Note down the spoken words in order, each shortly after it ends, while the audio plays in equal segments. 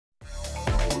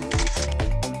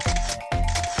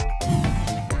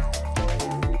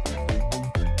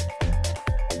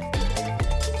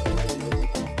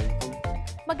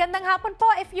Magandang hapon po.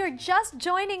 If you're just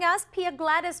joining us, Pia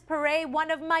Gladys Perey, one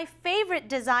of my favorite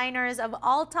designers of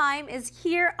all time, is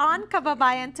here on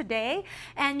Kababayan today.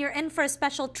 And you're in for a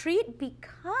special treat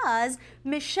because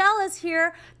Michelle is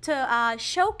here to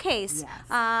showcase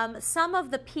some of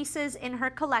the pieces in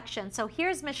her collection. So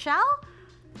here's Michelle.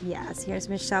 Yes, here's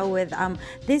Michelle with,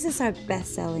 this is our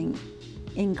best-selling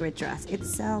Ingrid dress. It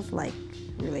sells like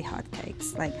really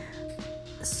hotcakes. Like,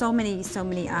 so many it's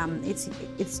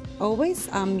always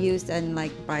used in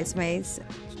like bridesmaids.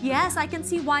 Yes, I can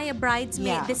see why a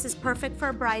bridesmaid. This is perfect for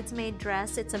a bridesmaid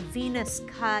dress. It's a Venus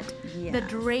cut. The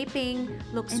draping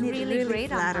looks and really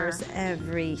great on her. It really flatters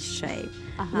every shape.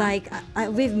 Like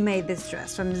we've made this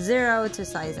dress from 0 to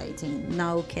size 18.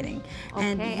 No kidding.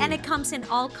 Okay, and it comes in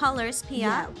all colors, Pia.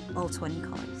 Yeah, all 20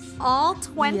 colors. All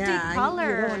 20 colors.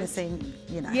 You don't want to say,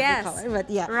 you know, yes, every color, but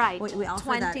yeah, right. We offer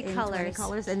 20 that in colors. 20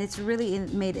 colors, and it's really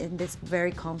made in this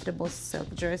very comfortable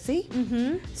silk jersey.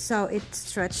 So it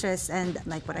stretches, and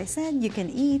like what I said, you can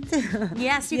eat.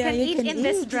 Yes, you can eat in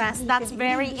this dress. That's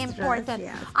very important.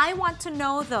 I want to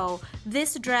know though,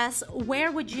 this dress,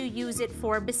 where would you use it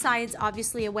for besides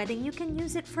obviously a wedding? You can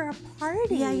use it for a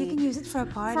party. Yeah, you can use it for a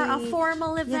party. For a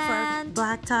formal event. Yeah, for a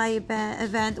black tie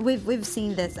event. We've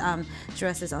seen this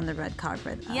dresses on the red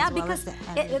carpet. Yeah, because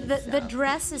the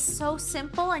dress is so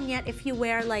simple, and yet if you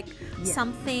wear like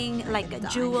something like a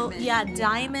jewel,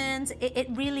 diamonds, it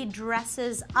really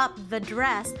dresses up the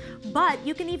dress. But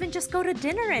you can even just go to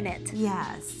dinner in it.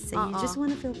 Yes, so you just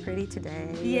want to feel pretty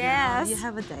today. Yes. You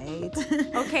have a date.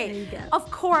 Okay, of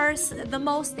course, the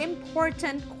most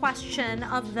important question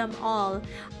of them all,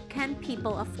 can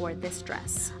people afford this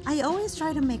dress? I always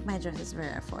try to make my dresses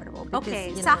very affordable. Because,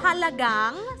 okay, you sa know,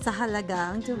 halagang? Sa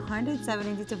halagang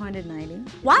 270 to 290.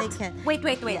 What? Wait,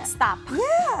 stop.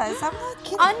 Yes, I'm not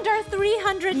kidding. Under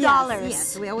 $300.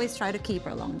 Yes, we always try to keep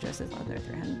our long dresses under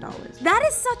 $300. That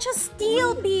is such a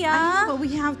steal, Pia. I know, but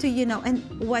we have to, you know, and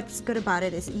what's good about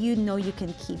it is, you know, you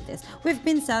can keep this. We've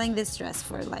been selling this dress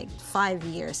for like 5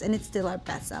 years, and it's still our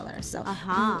bestseller. So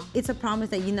it's a promise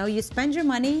that, you know, you spend your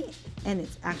money, and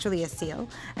it's actually a steal,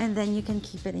 and then you can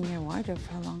keep it in your wardrobe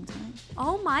for a long time.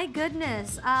 Oh my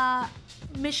goodness.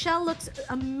 Michelle looks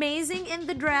amazing in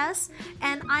the dress,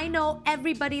 and I know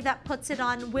everybody that puts it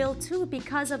on will too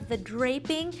because of the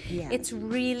draping. It's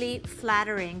really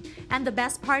flattering. And the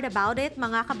best part about it,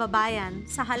 mga kababayan,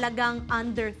 sa halagang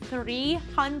under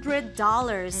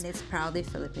 $300. And it's proudly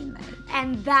Philippine made.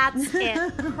 And that's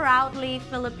it, proudly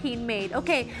Philippine made.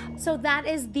 Okay, so that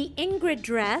is the Ingrid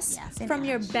dress from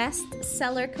your best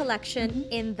seller collection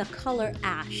in the color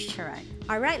ash. Correct.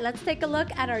 All right, let's take a look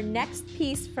at our next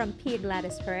piece from Pia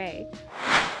Gladys Perey.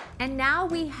 And now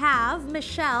we have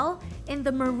Michelle in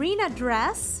the Marina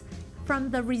dress from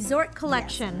the Resort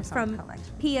collection from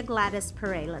Pia Gladys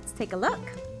Perey. Let's take a look.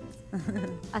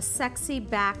 A sexy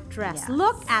back dress.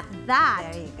 Look at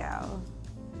that. There you go.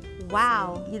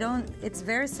 Wow. So you don't, it's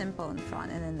very simple in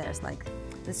front, and then there's like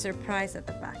the surprise at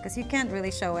the back, because you can't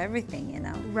really show everything, you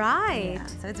know. Right. Yeah,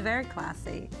 so it's very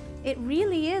classy. It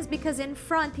really is, because in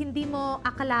front, hindi mo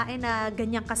akalain na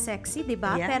ganyan ka-sexy, di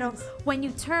ba? Pero when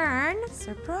you turn...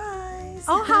 Surprise!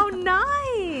 Oh, how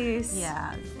nice!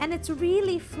 Yeah. And it's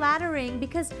really flattering,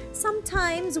 because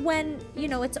sometimes when, you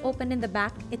know, it's open in the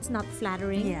back, it's not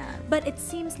flattering. Yeah. But it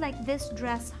seems like this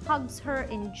dress hugs her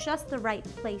in just the right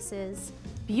places.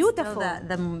 Beautiful.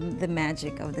 The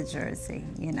magic of the jersey,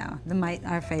 you know,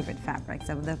 our favorite fabrics,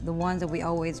 the ones that we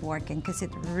always work in, because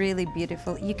it's really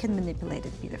beautiful. You can manipulate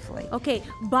it beautifully. Okay,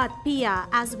 but Pia,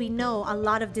 as we know, a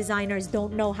lot of designers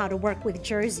don't know how to work with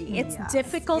jersey. It's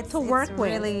difficult to work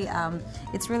with.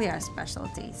 It's really our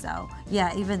specialty. So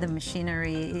yeah, even the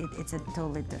machinery, it's a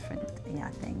totally different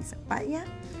things. But yeah,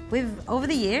 over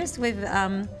the years we've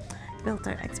built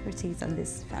our expertise on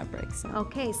this fabric. So.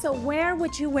 Okay, so where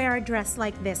would you wear a dress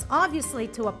like this? Obviously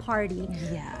to a party,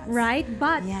 right?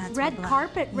 But red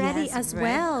carpet ready as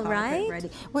well, right?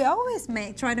 Ready. We always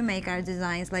try to make our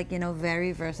designs like, you know,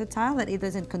 very versatile, that it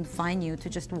doesn't confine you to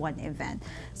just one event.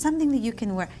 Something that you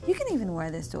can wear. You can even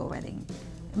wear this to a wedding.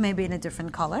 Maybe in a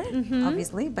different color,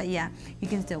 obviously, but yeah, you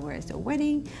can still wear it to a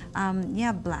wedding.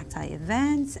 Black tie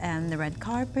events and the red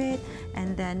carpet,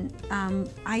 and then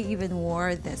I even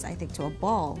wore this, I think, to a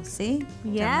ball. See?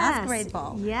 Yes. To a masquerade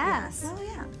ball. Yes. So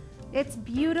yeah. It's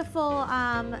beautiful.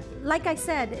 Like I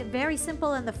said, very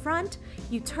simple in the front.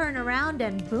 You turn around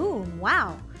and boom!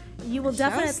 Wow. you will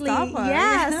definitely, Showstopper.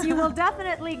 yes, you will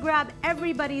definitely grab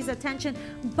everybody's attention,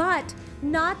 but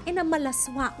not in a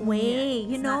malaswa way,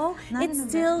 you know? It's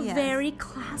still very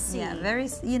classy. Yeah, very,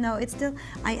 you know, it's still,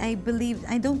 I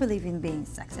don't believe in being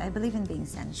sexy. I believe in being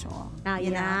sensual.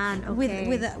 Yan, okay.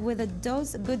 With a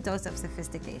good dose of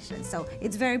sophistication. So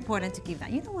it's very important to keep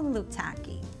that. You don't want to look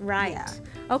tacky. Right. Yeah.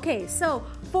 Okay, so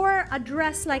for a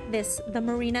dress like this, the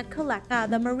Marina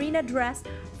dress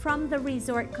from the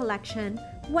Resort collection,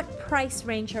 what price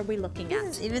range are we looking at?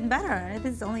 This is even better.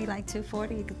 This is only like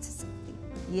 $240.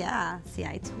 Yeah, see,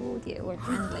 I told you, we're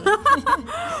friendly.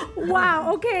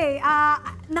 Wow, okay.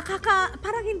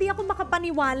 Parang hindi ako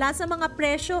makapaniwala sa mga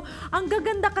presyo. Ang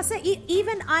gaganda kasi,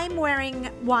 even I'm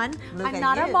wearing one. I'm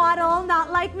not a model,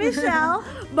 not like Michelle.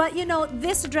 But you know,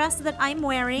 this dress that I'm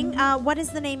wearing, what is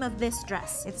the name of this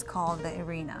dress? It's called the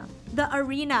Arena. The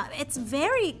Arena. It's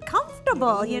very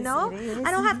comfortable, you know?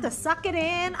 I don't have to suck it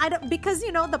in. Because,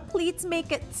 you know, the pleats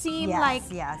make it seem like...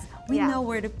 Yes, we know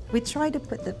where to... We try to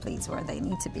put the pleats where they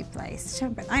need to be placed. Sure,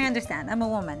 but I understand. I'm a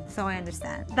woman, so I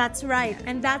understand. That's right. Yeah.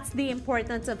 And that's the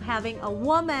importance of having a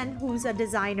woman who's a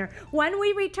designer. When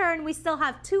we return, we still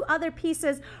have 2 other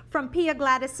pieces from Pia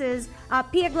Gladys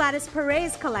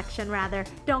Perey's collection, rather.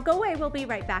 Don't go away. We'll be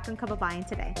right back on Kababayan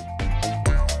Today.